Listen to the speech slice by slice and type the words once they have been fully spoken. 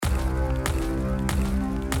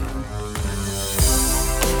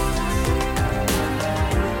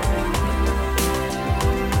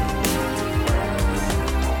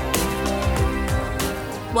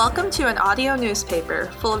Welcome to an audio newspaper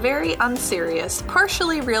full of very unserious,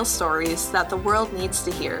 partially real stories that the world needs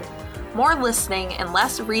to hear. More listening and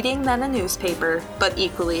less reading than a newspaper, but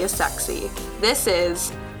equally as sexy. This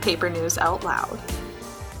is Paper News Out Loud.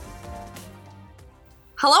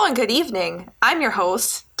 Hello and good evening. I'm your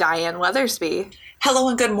host, Diane Weathersby. Hello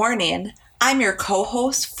and good morning. I'm your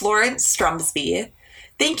co-host, Florence Strumsby.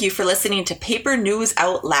 Thank you for listening to Paper News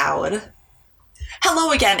Out Loud.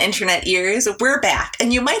 Hello again, internet ears. We're back,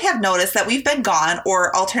 and you might have noticed that we've been gone,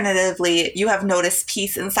 or alternatively, you have noticed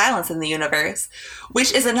peace and silence in the universe,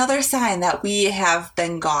 which is another sign that we have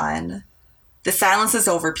been gone. The silence is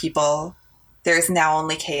over, people. There is now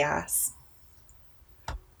only chaos.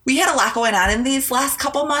 We had a lot going on in these last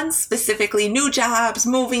couple months, specifically new jobs,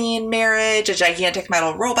 moving, marriage, a gigantic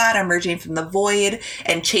metal robot emerging from the void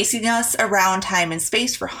and chasing us around time and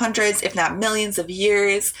space for hundreds, if not millions of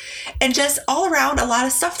years, and just all around a lot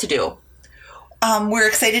of stuff to do. We're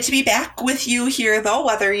excited to be back with you here, though,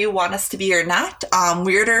 whether you want us to be or not.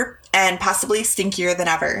 Weirder and possibly stinkier than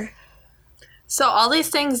ever. So all these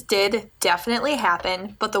things did definitely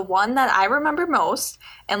happen, but the one that I remember most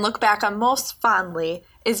and look back on most fondly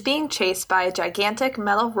is being chased by a gigantic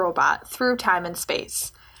metal robot through time and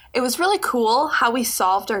space. It was really cool how we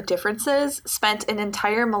solved our differences, spent an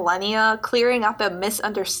entire millennia clearing up a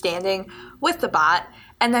misunderstanding with the bot,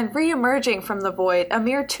 and then re-emerging from the void a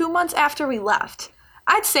mere 2 months after we left.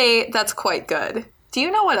 I'd say that's quite good. Do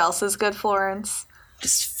you know what else is good, Florence?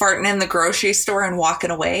 Just farting in the grocery store and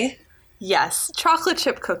walking away? Yes, chocolate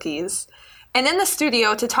chip cookies. And in the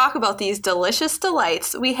studio to talk about these delicious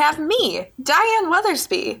delights, we have me, Diane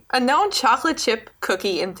Weathersby, a known chocolate chip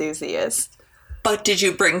cookie enthusiast. But did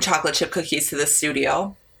you bring chocolate chip cookies to the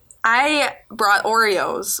studio? I brought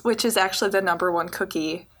Oreos, which is actually the number one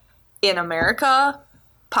cookie in America,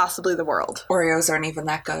 possibly the world. Oreos aren't even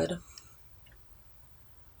that good.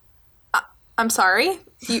 I'm sorry?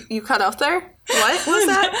 You cut out there? What was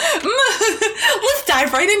that? Let's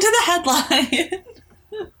dive right into the headline.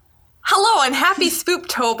 Hello and happy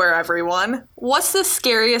Spooptober, everyone. What's the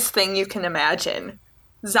scariest thing you can imagine?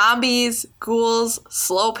 Zombies, ghouls,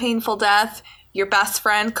 slow, painful death, your best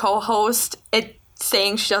friend, co-host,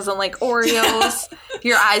 saying she doesn't like Oreos,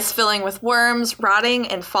 your eyes filling with worms, rotting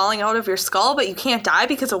and falling out of your skull, but you can't die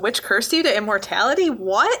because a witch cursed you to immortality?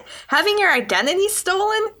 What? Having your identity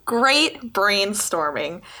stolen? Great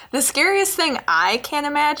brainstorming. The scariest thing I can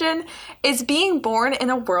imagine is being born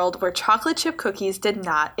in a world where chocolate chip cookies did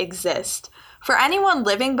not exist. For anyone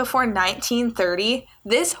living before 1930,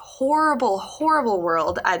 this horrible, horrible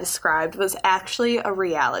world I described was actually a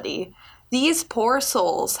reality. These poor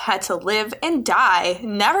souls had to live and die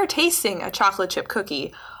never tasting a chocolate chip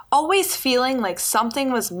cookie, always feeling like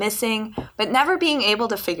something was missing, but never being able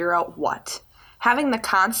to figure out what. Having the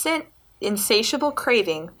constant, insatiable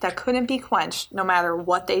craving that couldn't be quenched no matter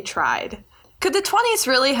what they tried. Could the 20s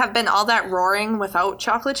really have been all that roaring without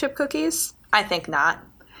chocolate chip cookies? I think not.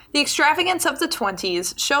 The extravagance of the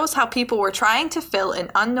 20s shows how people were trying to fill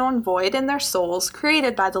an unknown void in their souls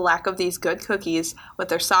created by the lack of these good cookies with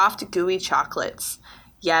their soft, gooey chocolates.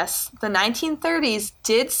 Yes, the 1930s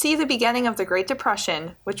did see the beginning of the Great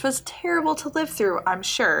Depression, which was terrible to live through, I'm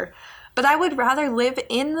sure, but I would rather live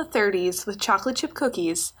in the 30s with chocolate chip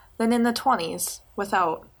cookies than in the 20s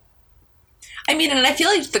without. I mean, and I feel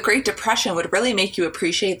like the Great Depression would really make you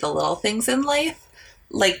appreciate the little things in life,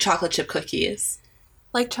 like chocolate chip cookies.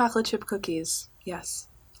 Like chocolate chip cookies, yes.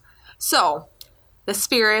 So, the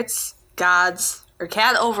spirits, gods, or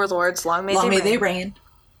cat overlords, long may they reign,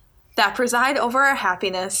 that preside over our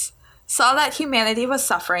happiness, saw that humanity was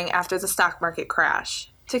suffering after the stock market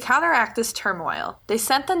crash. To counteract this turmoil, they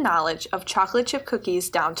sent the knowledge of chocolate chip cookies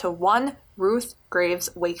down to one Ruth Graves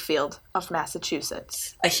Wakefield of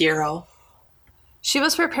Massachusetts. A hero. She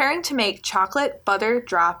was preparing to make chocolate butter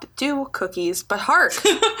drop dew cookies, but hark,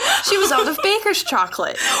 she was out of baker's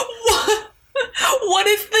chocolate. What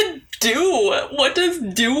is the dew? What does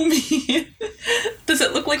dew mean? Does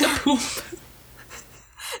it look like a poop?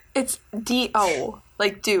 It's D-O,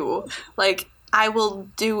 like dew. Like, I will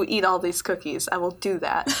eat all these cookies. I will do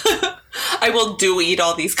that. I will eat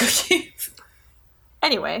all these cookies.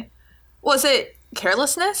 Anyway, was it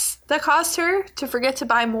carelessness that caused her to forget to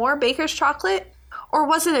buy more baker's chocolate? Or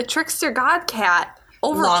was it a trickster god cat,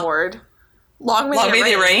 overlord, long may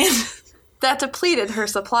they reign, that depleted her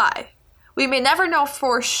supply? We may never know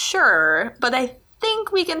for sure, but I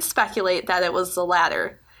think we can speculate that it was the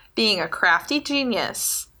latter, being a crafty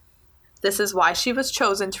genius. This is why she was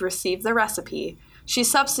chosen to receive the recipe. She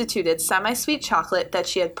substituted semi-sweet chocolate that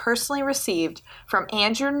she had personally received from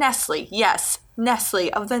Andrew Nestle, yes, Nestle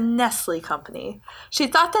of the Nestle Company. She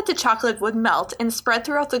thought that the chocolate would melt and spread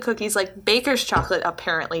throughout the cookies like baker's chocolate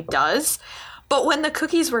apparently does. But when the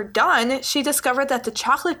cookies were done, she discovered that the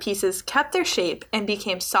chocolate pieces kept their shape and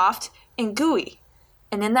became soft and gooey.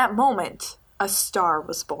 And in that moment, a star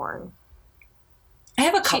was born. I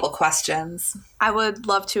have a couple questions. I would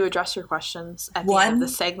love to address your questions at the end of the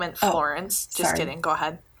segment, Florence. Just kidding. Go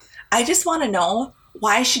ahead. I just want to know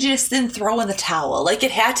why she just didn't throw in the towel. Like,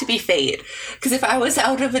 it had to be fate. Because if I was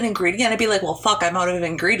out of an ingredient, I'd be like, well, fuck, I'm out of an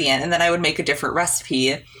ingredient. And then I would make a different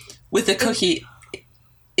recipe with the cookie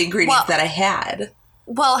ingredients that I had.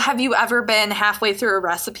 Well, have you ever been halfway through a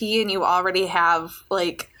recipe and you already have,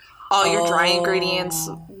 like, all your dry ingredients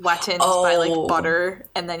wetted by, like, butter,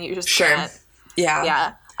 and then you just can't...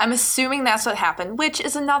 Yeah. I'm assuming that's what happened, which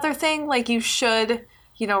is another thing. Like, you should,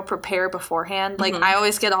 prepare beforehand. Like, I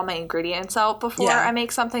always get all my ingredients out before I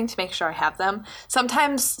make something to make sure I have them.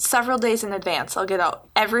 Sometimes several days in advance, I'll get out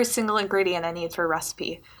every single ingredient I need for a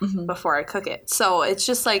recipe before I cook it. So it's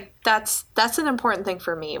just like, that's an important thing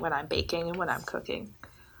for me when I'm baking and when I'm cooking.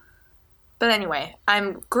 But anyway,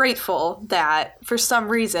 I'm grateful that for some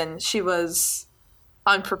reason she was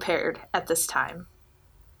unprepared at this time.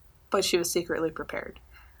 But she was secretly prepared.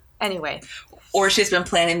 Anyway. Or she's been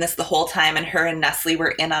planning this the whole time and her and Nestle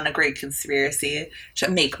were in on a great conspiracy to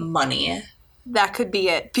make money. That could be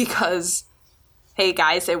it because, hey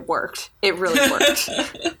guys, it worked. It really worked.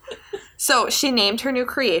 So she named her new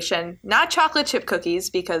creation, not chocolate chip cookies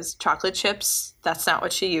because chocolate chips, that's not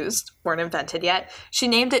what she used, weren't invented yet. She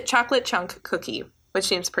named it Chocolate Chunk Cookie, which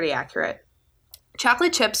seems pretty accurate.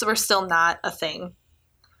 Chocolate chips were still not a thing.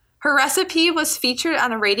 Her recipe was featured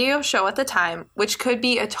on a radio show at the time, which could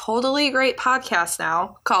be a totally great podcast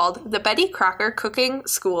now, called The Betty Crocker Cooking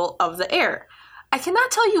School of the Air. I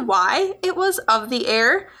cannot tell you why it was of the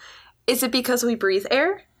air. Is it because we breathe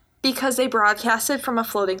air? Because they broadcasted from a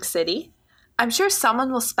floating city? I'm sure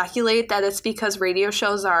someone will speculate that it's because radio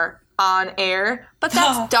shows are on air, but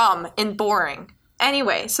that's dumb and boring.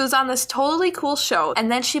 Anyway, so it was on this totally cool show,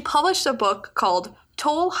 and then she published a book called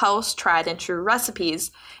Toll House Tried and True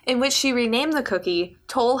Recipes, in which she renamed the cookie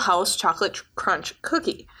Toll House Chocolate Crunch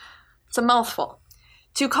Cookie. It's a mouthful.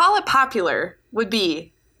 To call it popular would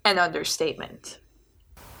be an understatement.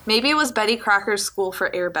 Maybe it was Betty Crocker's school for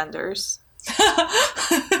airbenders.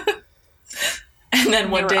 And then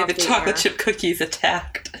one day the chocolate chip cookies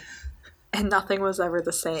attacked. And nothing was ever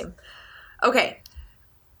the same. Okay.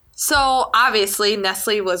 So, obviously,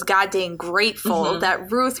 Nestle was goddamn grateful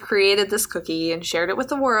that Ruth created this cookie and shared it with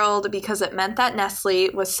the world because it meant that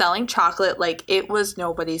Nestle was selling chocolate like it was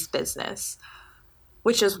nobody's business.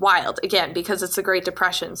 Which is wild, again, because it's the Great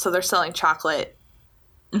Depression, so they're selling chocolate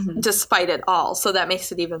despite it all. So that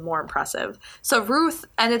makes it even more impressive. So Ruth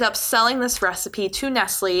ended up selling this recipe to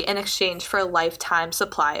Nestle in exchange for a lifetime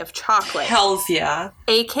supply of chocolate. Hells yeah.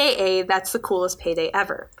 AKA, that's the coolest payday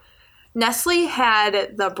ever. Nestle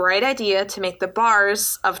had the bright idea to make the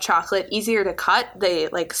bars of chocolate easier to cut. They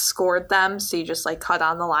scored them, so you just cut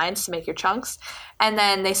on the lines to make your chunks. And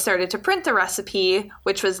then they started to print the recipe,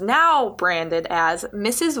 which was now branded as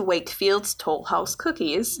Mrs. Wakefield's Toll House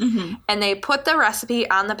Cookies. And they put the recipe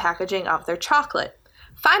on the packaging of their chocolate.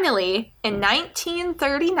 Finally, in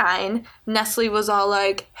 1939, Nestle was all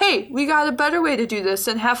like, hey, we got a better way to do this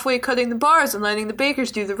than halfway cutting the bars and letting the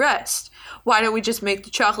bakers do the rest. Why don't we just make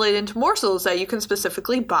the chocolate into morsels that you can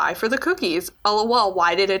specifically buy for the cookies? LOL,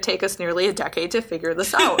 why did it take us nearly a decade to figure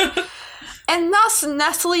this out? And thus,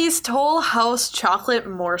 Nestle's Toll House chocolate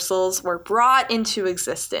morsels were brought into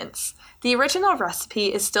existence. The original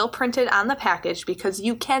recipe is still printed on the package because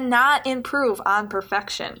you cannot improve on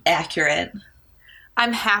perfection. Accurate.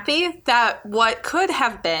 I'm happy that what could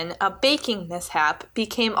have been a baking mishap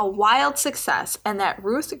became a wild success and that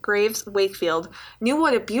Ruth Graves Wakefield knew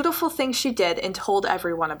what a beautiful thing she did and told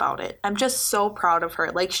everyone about it. I'm just so proud of her.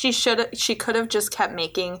 She could have just kept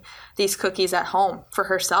making these cookies at home for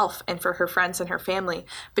herself and for her friends and her family,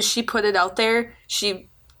 but she put it out there. She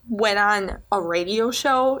went on a radio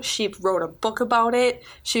show. She wrote a book about it.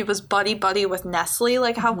 She was buddy-buddy with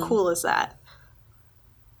Nestle. How cool is that?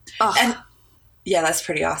 Ugh. And yeah, that's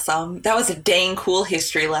pretty awesome. That was a dang cool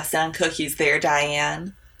history lesson on cookies there,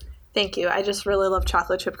 Diane. Thank you. I just really love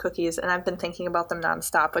chocolate chip cookies, and I've been thinking about them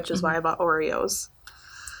nonstop, which is why I bought Oreos.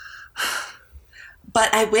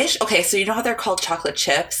 But I wish, okay, so you know how they're called chocolate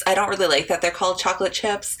chips? I don't really like that they're called chocolate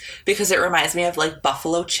chips because it reminds me of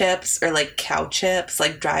buffalo chips or cow chips,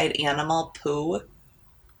 dried animal poo.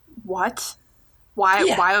 What? Why?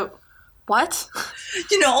 Yeah. What?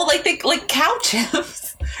 Like cow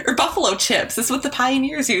chips or buffalo chips. That's what the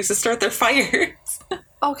pioneers used to start their fires.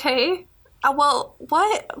 Okay. Well,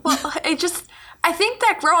 what? Well, I think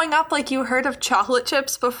that growing up, like, you heard of chocolate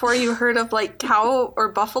chips before you heard of, like, cow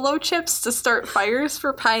or buffalo chips to start fires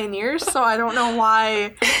for pioneers, so I don't know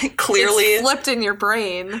why Clearly it's flipped in your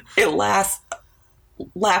brain. It left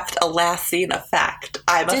a lasting effect.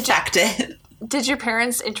 I'm affected. Did your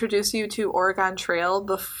parents introduce you to Oregon Trail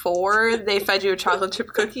before they fed you a chocolate chip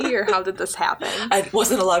cookie, or how did this happen? I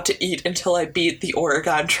wasn't allowed to eat until I beat the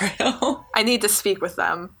Oregon Trail. I need to speak with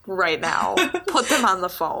them right now. Put them on the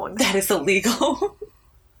phone. That is illegal.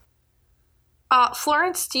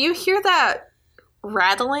 Florence, do you hear that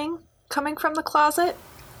rattling coming from the closet?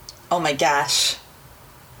 Oh my gosh.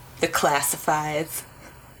 The classifieds.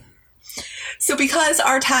 So because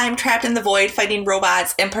our time trapped in the void fighting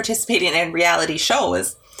robots and participating in reality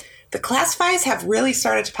shows, the classifieds have really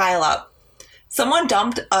started to pile up. Someone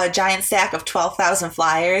dumped a giant stack of 12,000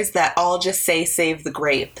 flyers that all just say save the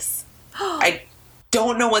grapes. I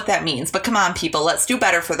don't know what that means, but come on, people, let's do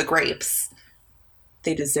better for the grapes.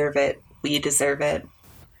 They deserve it. We deserve it.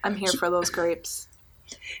 I'm here for those grapes.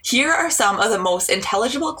 Here are some of the most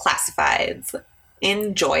intelligible classifieds.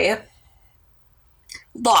 Enjoy.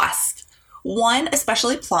 Lost. One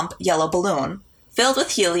especially plump yellow balloon, filled with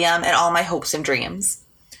helium and all my hopes and dreams.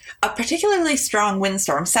 A particularly strong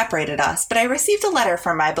windstorm separated us, but I received a letter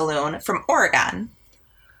from my balloon from Oregon.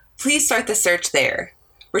 Please start the search there.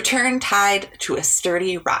 Return tied to a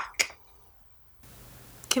sturdy rock.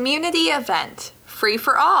 Community event. Free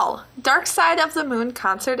for all. Dark Side of the Moon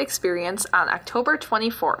concert experience on October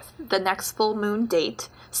 24th, the next full moon date,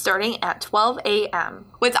 starting at 12 a.m.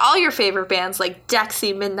 with all your favorite bands like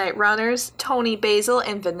Dexy Midnight Runners, Tony Basil,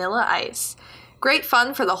 and Vanilla Ice. Great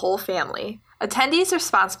fun for the whole family. Attendees are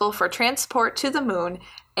responsible for transport to the moon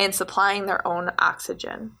and supplying their own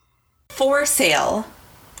oxygen. For sale.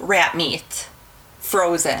 Rat meat.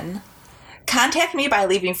 Frozen. Contact me by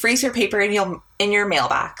leaving freezer paper in your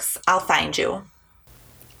mailbox. I'll find you.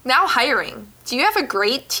 Now hiring. Do you have a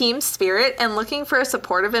great team spirit and looking for a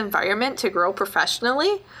supportive environment to grow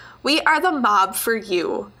professionally? We are the mob for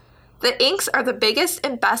you. The Inks are the biggest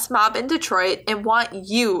and best mob in Detroit and want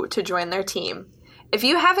you to join their team. If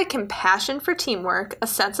you have a compassion for teamwork, a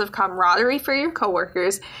sense of camaraderie for your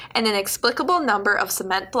coworkers, and an inexplicable number of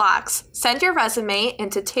cement blocks, send your resume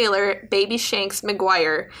into Taylor Baby Shanks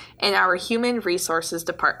McGuire in our Human Resources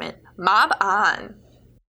Department. Mob on!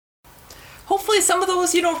 Hopefully some of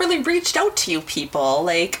those, really reached out to you people.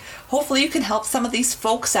 Like, hopefully you can help some of these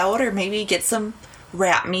folks out or maybe get some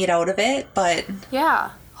rat meat out of it, but...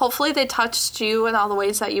 Yeah. Hopefully they touched you in all the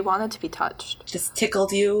ways that you wanted to be touched. Just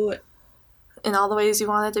tickled you. In all the ways you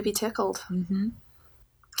wanted to be tickled. Mm-hmm.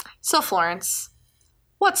 So, Florence,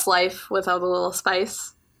 what's life without a little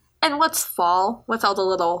spice? And what's fall without a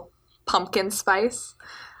little pumpkin spice?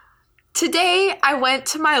 Today, I went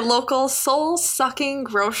to my local soul-sucking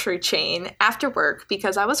grocery chain after work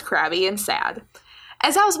because I was crabby and sad.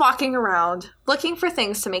 As I was walking around, looking for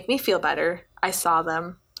things to make me feel better, I saw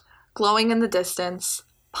them. Glowing in the distance,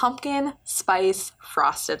 pumpkin spice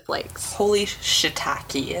frosted flakes. Holy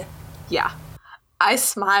shiitake. Yeah. I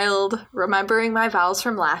smiled, remembering my vows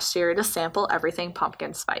from last year to sample everything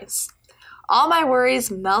pumpkin spice. All my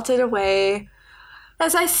worries melted away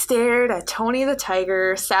as I stared at Tony the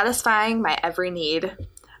Tiger, satisfying my every need.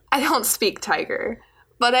 I don't speak tiger,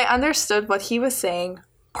 but I understood what he was saying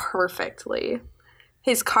perfectly.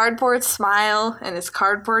 His cardboard smile and his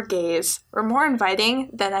cardboard gaze were more inviting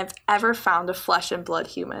than I've ever found a flesh and blood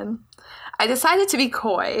human. I decided to be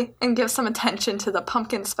coy and give some attention to the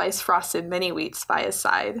pumpkin spice frosted mini wheats by his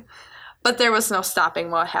side, but there was no stopping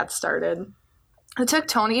what had started. I took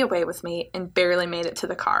Tony away with me and barely made it to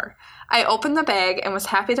the car. I opened the bag and was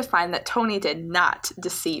happy to find that Tony did not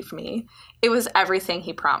deceive me. It was everything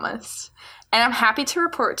he promised. And I'm happy to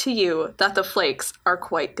report to you that the flakes are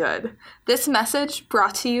quite good. This message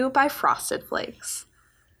brought to you by Frosted Flakes.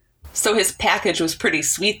 So his package was pretty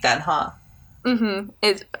sweet then, huh? Mm-hmm.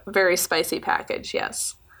 It's a very spicy package,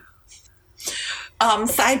 yes.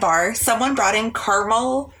 Sidebar, someone brought in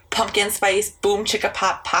caramel pumpkin spice boom chicka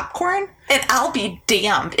pop popcorn, and I'll be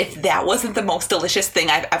damned if that wasn't the most delicious thing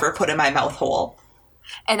I've ever put in my mouth hole.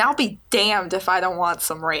 And I'll be damned if I don't want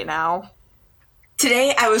some right now.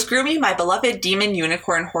 Today, I was grooming my beloved demon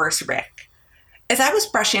unicorn horse, Rick. As I was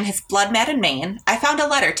brushing his blood-matted mane, I found a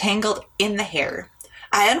letter tangled in the hair.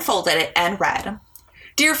 I unfolded it and read,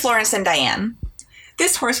 Dear Florence and Diane,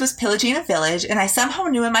 this horse was pillaging a village, and I somehow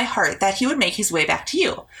knew in my heart that he would make his way back to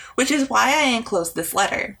you, which is why I enclosed this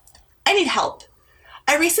letter. I need help.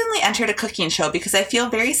 I recently entered a cooking show because I feel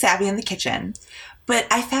very savvy in the kitchen, but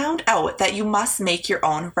I found out that you must make your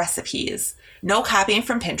own recipes. No copying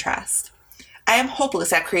from Pinterest. I am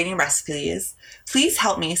hopeless at creating recipes. Please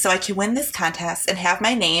help me so I can win this contest and have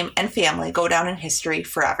my name and family go down in history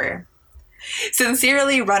forever.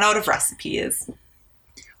 Sincerely, Run Out of Recipes.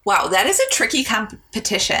 Wow, that is a tricky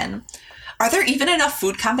competition. Are there even enough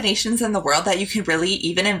food combinations in the world that you can really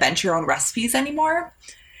even invent your own recipes anymore?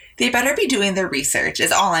 They better be doing their research,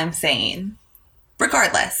 is all I'm saying.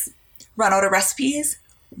 Regardless, Run Out of Recipes,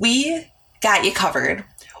 we got you covered.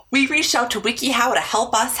 We reached out to WikiHow to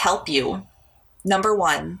help us help you. Number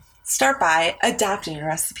 1, start by adapting your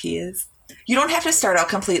recipes. You don't have to start out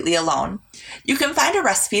completely alone. You can find a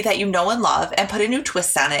recipe that you know and love and put a new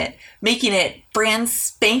twist on it, making it brand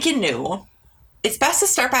spanking new. It's best to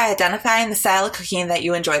start by identifying the style of cooking that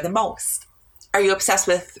you enjoy the most. Are you obsessed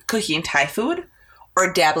with cooking Thai food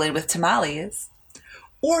or dabbling with tamales?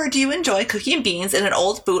 Or do you enjoy cooking beans in an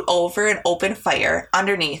old boot over an open fire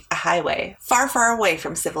underneath a highway, far, far away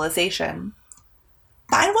from civilization?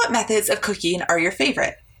 Find what methods of cooking are your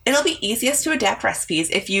favorite. It'll be easiest to adapt recipes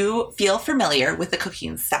if you feel familiar with the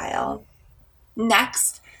cooking style.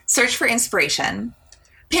 Next, search for inspiration.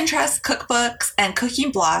 Pinterest, cookbooks, and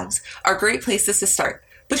cooking blogs are great places to start,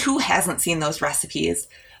 but who hasn't seen those recipes?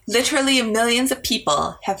 Literally millions of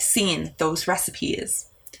people have seen those recipes.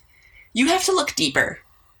 You have to look deeper.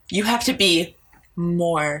 You have to be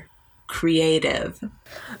more creative.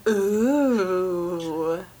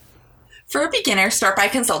 Ooh. For a beginner, start by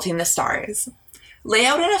consulting the stars. Lay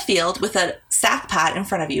out in a field with a stock pot in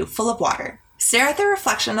front of you full of water. Stare at the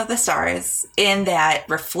reflection of the stars in that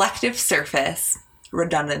reflective surface.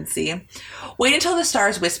 Redundancy. Wait until the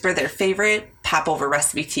stars whisper their favorite popover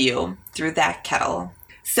recipe to you through that kettle.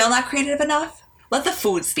 Still not creative enough? Let the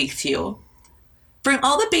food speak to you. Bring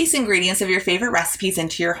all the base ingredients of your favorite recipes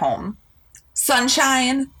into your home.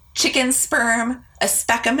 Sunshine, chicken sperm, a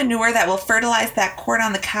speck of manure that will fertilize that corn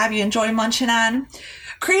on the cob you enjoy munching on.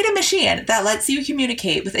 Create a machine that lets you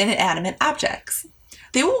communicate with inanimate objects.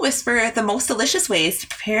 They will whisper the most delicious ways to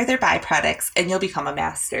prepare their byproducts, and you'll become a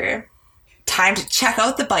master. Time to check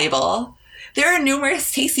out the Bible. There are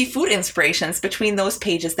numerous tasty food inspirations between those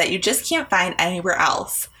pages that you just can't find anywhere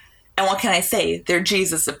else. And what can I say? They're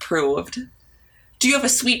Jesus approved. Do you have a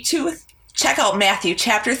sweet tooth? Check out Matthew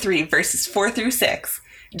chapter 3, verses 4 through 6.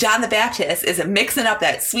 John the Baptist is mixing up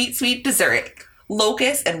that sweet, sweet dessert,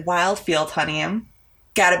 locust and wild field honey.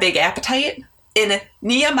 Got a big appetite? In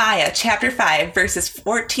Nehemiah chapter 5, verses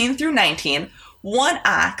 14 through 19, 1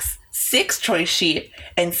 ox, 6 choice sheep,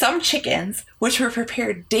 and some chickens, which were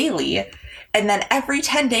prepared daily, and then every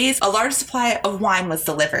 10 days a large supply of wine was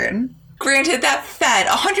delivered. Granted, that fed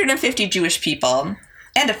 150 Jewish people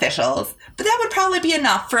and officials, but that would probably be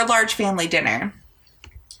enough for a large family dinner.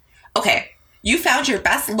 Okay, you found your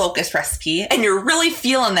best locust recipe, and you're really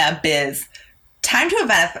feeling that biz. Time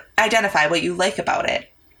to identify what you like about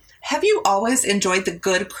it. Have you always enjoyed the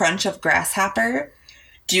good crunch of grasshopper?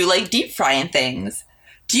 Do you like deep frying things?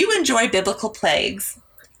 Do you enjoy biblical plagues?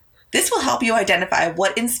 This will help you identify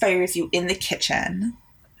what inspires you in the kitchen.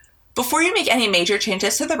 Before you make any major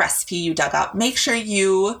changes to the recipe you dug up, make sure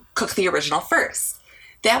you cook the original first.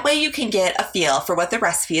 That way you can get a feel for what the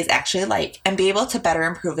recipe is actually like and be able to better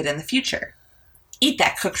improve it in the future. Eat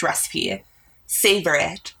that cooked recipe. Savor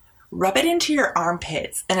it. Rub it into your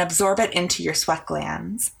armpits and absorb it into your sweat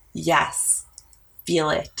glands. Yes. Feel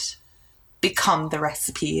it. Become the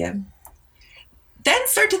recipe. Then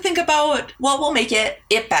start to think about what will make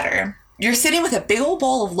it better. You're sitting with a big old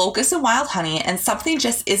bowl of locust and wild honey and something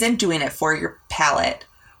just isn't doing it for your palate.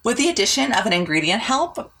 Would the addition of an ingredient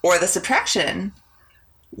help or the subtraction?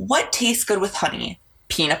 What tastes good with honey?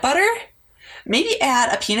 Peanut butter? Maybe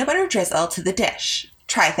add a peanut butter drizzle to the dish.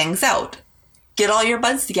 Try things out. Get all your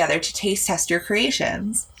buds together to taste test your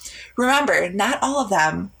creations. Remember, not all of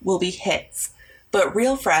them will be hits, but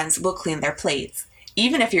real friends will clean their plates,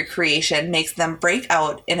 even if your creation makes them break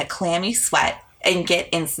out in a clammy sweat and get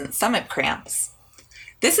instant stomach cramps.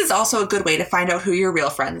 This is also a good way to find out who your real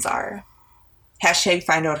friends are. Hashtag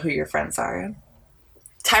find out who your friends are.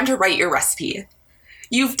 Time to write your recipe.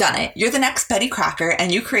 You've done it. You're the next Betty Crocker,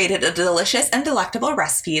 and you created a delicious and delectable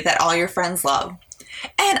recipe that all your friends love.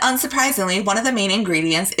 And unsurprisingly, one of the main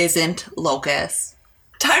ingredients isn't locust.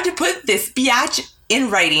 Time to put this biatch in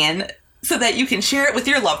writing so that you can share it with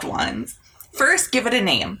your loved ones. First, give it a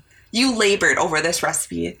name. You labored over this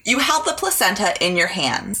recipe. You held the placenta in your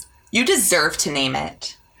hands. You deserve to name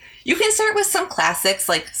it. You can start with some classics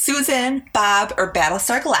like Susan, Bob, or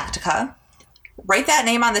Battlestar Galactica. Write that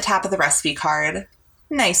name on the top of the recipe card.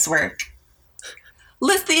 Nice work.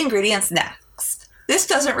 List the ingredients next. This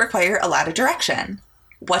doesn't require a lot of direction.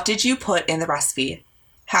 What did you put in the recipe?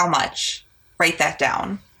 How much? Write that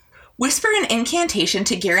down. Whisper an incantation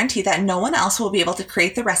to guarantee that no one else will be able to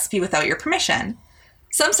create the recipe without your permission.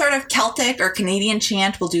 Some sort of Celtic or Canadian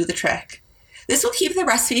chant will do the trick. This will keep the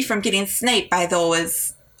recipe from getting sniped by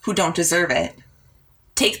those who don't deserve it.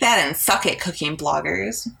 Take that and suck it, cooking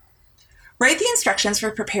bloggers. Write the instructions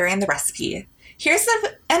for preparing the recipe. Here's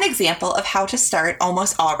an example of how to start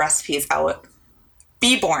almost all recipes out.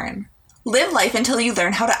 Be born. Live life until you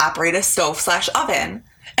learn how to operate a stove/oven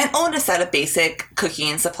and own a set of basic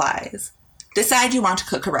cooking supplies. Decide you want to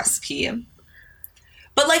cook a recipe.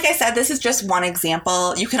 But like I said, this is just one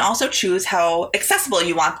example. You can also choose how accessible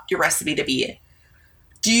you want your recipe to be.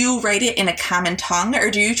 Do you write it in a common tongue, or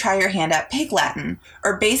do you try your hand at Pig Latin,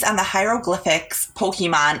 or based on the hieroglyphics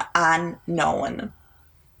Pokemon unknown?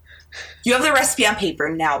 You have the recipe on paper,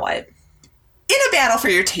 now what? In a battle for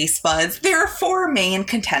your taste buds, there are 4 main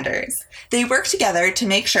contenders. They work together to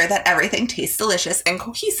make sure that everything tastes delicious and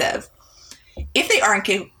cohesive. If they aren't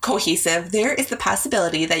cohesive, there is the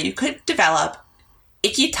possibility that you could develop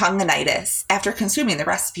icky tongueitis after consuming the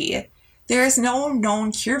recipe. There is no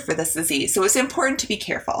known cure for this disease, so it's important to be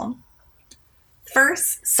careful.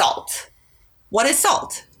 First, salt. What is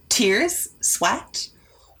salt? Tears? Sweat?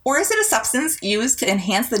 Or is it a substance used to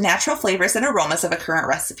enhance the natural flavors and aromas of a current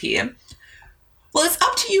recipe? Well, it's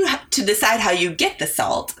up to you to decide how you get the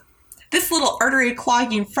salt. This little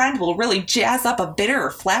artery-clogging friend will really jazz up a bitter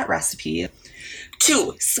or flat recipe.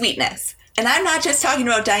 2, sweetness. And I'm not just talking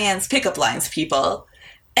about Diane's pickup lines, people.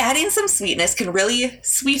 Adding some sweetness can really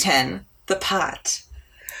sweeten the pot.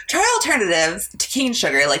 Try alternatives to cane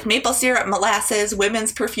sugar like maple syrup, molasses,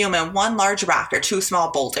 women's perfume, and 1 large rock or 2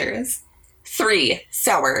 small boulders. 3,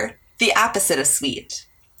 sour, the opposite of sweet.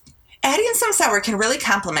 Adding some sour can really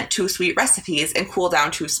complement 2 sweet recipes and cool down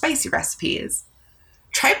 2 spicy recipes.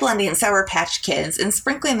 Try blending Sour Patch Kids and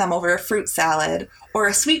sprinkling them over a fruit salad or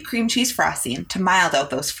a sweet cream cheese frosting to mild out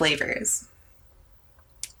those flavors.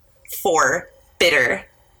 4, bitter.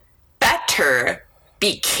 Better.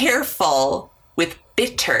 Be careful with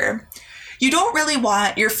bitter. You don't really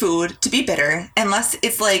want your food to be bitter unless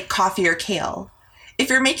it's like coffee or kale. If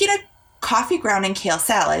you're making a coffee ground and kale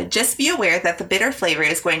salad, just be aware that the bitter flavor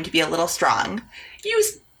is going to be a little strong.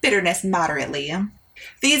 Use bitterness moderately.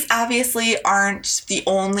 These obviously aren't the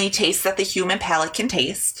only tastes that the human palate can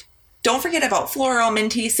taste. Don't forget about floral,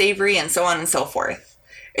 minty, savory, and so on and so forth.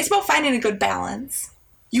 It's about finding a good balance.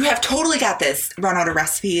 You have totally got this. Run out of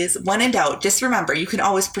recipes. When in doubt, just remember you can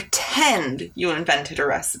always pretend you invented a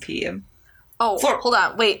recipe. Oh, hold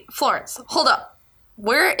on. Wait, Florence, hold up.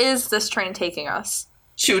 Where is this train taking us?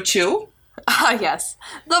 Choo-choo. Ah, yes.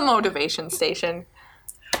 The motivation station.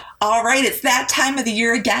 All right, it's that time of the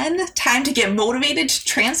year again. Time to get motivated to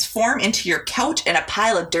transform into your couch and a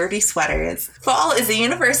pile of dirty sweaters. Fall is a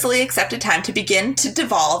universally accepted time to begin to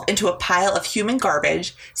devolve into a pile of human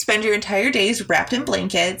garbage, spend your entire days wrapped in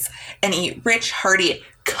blankets, and eat rich, hearty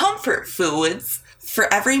comfort foods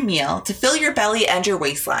for every meal to fill your belly and your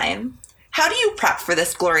waistline. How do you prep for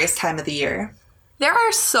this glorious time of the year? There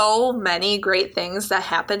are so many great things that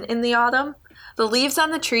happen in the autumn. The leaves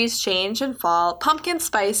on the trees change and fall. Pumpkin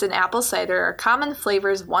spice and apple cider are common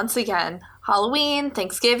flavors once again. Halloween,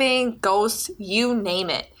 Thanksgiving, ghosts, you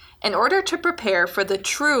name it. In order to prepare for the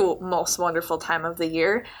true most wonderful time of the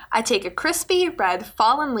year, I take a crispy red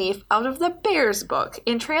fallen leaf out of the Bears book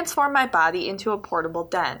and transform my body into a portable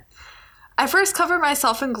den. I first cover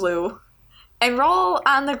myself in glue and roll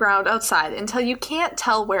on the ground outside until you can't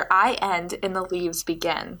tell where I end and the leaves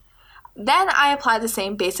begin. Then I apply the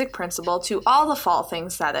same basic principle to all the fall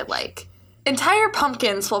things that I like. Entire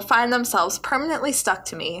pumpkins will find themselves permanently stuck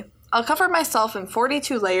to me. I'll cover myself in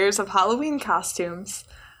 42 layers of Halloween costumes.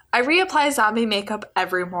 I reapply zombie makeup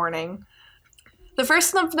every morning. The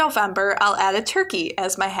 1st of November, I'll add a turkey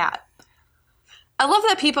as my hat. I love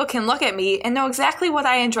that people can look at me and know exactly what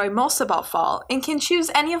I enjoy most about fall and can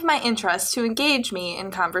choose any of my interests to engage me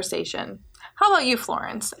in conversation. How about you,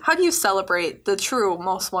 Florence? How do you celebrate the true,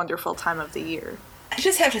 most wonderful time of the year? I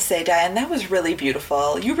just have to say, Diane, that was really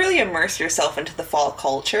beautiful. You really immerse yourself into the fall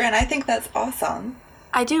culture, and I think that's awesome.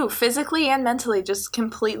 I do, physically and mentally, just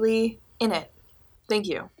completely in it. Thank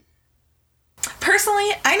you.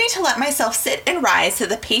 Personally, I need to let myself sit and rise to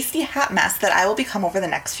the pasty hot mess that I will become over the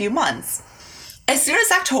next few months. As soon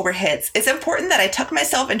as October hits, it's important that I tuck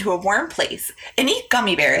myself into a warm place and eat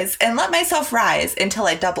gummy bears and let myself rise until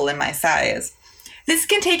I double in my size. This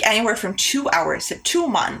can take anywhere from 2 hours to 2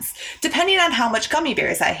 months, depending on how much gummy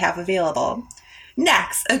bears I have available.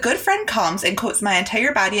 Next, a good friend comes and coats my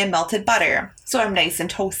entire body in melted butter, so I'm nice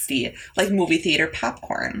and toasty, like movie theater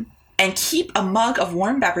popcorn. and keep a mug of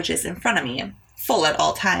warm beverages in front of me, full at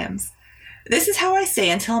all times. This is how I stay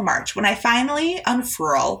until March, when I finally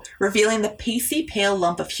unfurl, revealing the pasty pale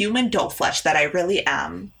lump of human dough flesh that I really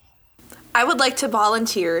am. I would like to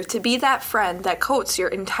volunteer to be that friend that coats your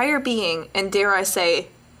entire being and, dare I say,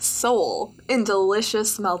 soul in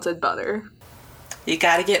delicious melted butter. You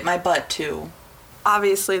gotta get my butt, too.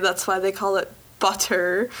 Obviously, that's why they call it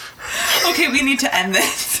butter. Okay, we need to end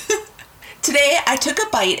this. Today, I took a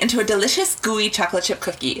bite into a delicious, gooey chocolate chip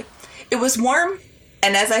cookie. It was warm,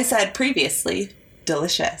 and as I said previously,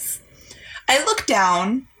 delicious. I looked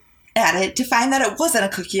down at it to find that it wasn't a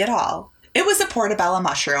cookie at all. It was a portobello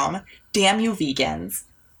mushroom. Damn you vegans.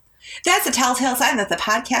 That's a telltale sign that the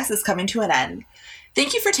podcast is coming to an end.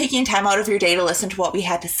 Thank you for taking time out of your day to listen to what we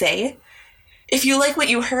had to say. If you like what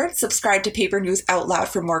you heard, subscribe to Paper News Out Loud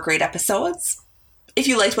for more great episodes. If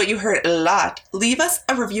you liked what you heard a lot, leave us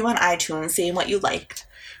a review on iTunes saying what you liked.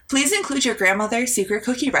 Please include your grandmother's secret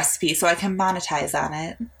cookie recipe so I can monetize on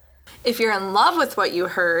it. If you're in love with what you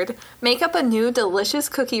heard, make up a new delicious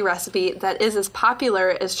cookie recipe that is as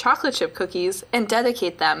popular as chocolate chip cookies and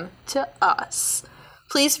dedicate them to us.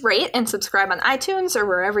 Please rate and subscribe on iTunes or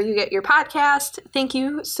wherever you get your podcast. Thank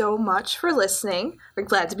you so much for listening. We're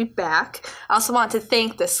glad to be back. I also want to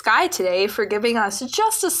thank the sky today for giving us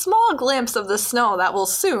just a small glimpse of the snow that will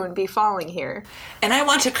soon be falling here. And I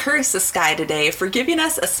want to curse the sky today for giving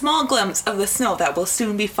us a small glimpse of the snow that will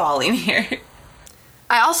soon be falling here.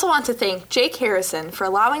 I also want to thank Jake Harrison for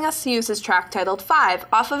allowing us to use his track titled 5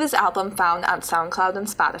 off of his album found on SoundCloud and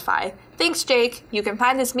Spotify. Thanks, Jake. You can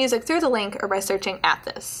find his music through the link or by searching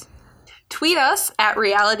 @this. Tweet us at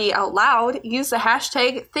Reality Out Loud, use the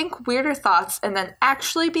hashtag ThinkWeirderThoughts, and then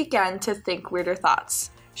actually begin to think weirder thoughts.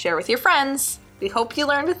 Share with your friends. We hope you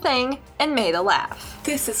learned a thing and made a laugh.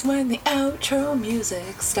 This is when the outro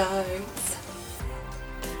music starts.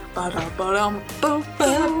 Well,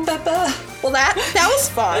 that was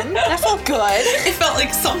fun. That felt good. It felt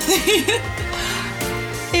like something.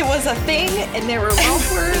 It was a thing, and there were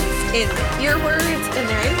mouth words, and ear words, and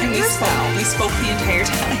they're in your mouth. We spoke the entire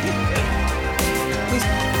time.